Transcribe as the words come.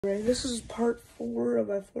Right, this is part 4 of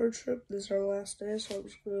my Florida trip. This is our last day, so I'm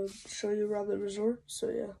just gonna show you around the resort. So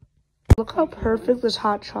yeah. Look how perfect this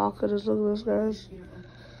hot chocolate is. Look at this, guys.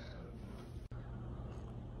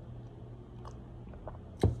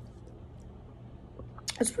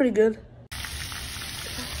 It's pretty good.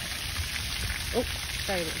 Oh,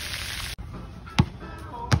 sorry.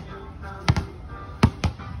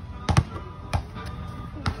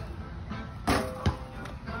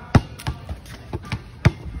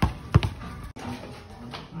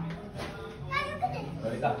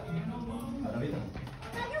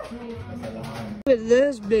 Look at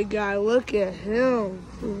this big guy. Look at him.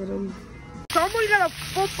 Look at him. Someone got a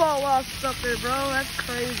football loft up there, bro. That's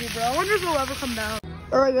crazy, bro. I wonder if it'll ever come down.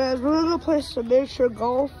 Alright, guys. We're going to go play some miniature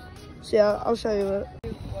golf. So, yeah, I'll show you it.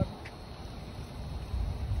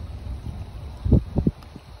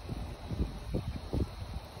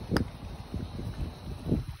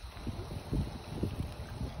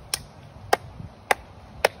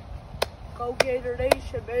 Go Gator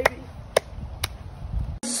Nation, baby.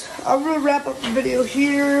 I'm gonna wrap up the video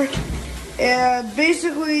here, and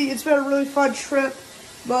basically it's been a really fun trip,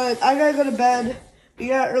 but I gotta go to bed. We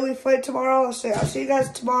got an early flight tomorrow. I'll see you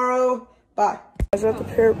guys tomorrow. Bye. I was at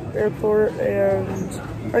the airport, and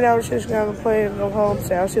right now we're just gonna have a plane and go home.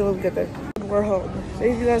 So I'll see you when we get there. We're home.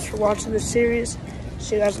 Thank you guys for watching this series.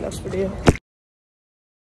 See you guys in the next video.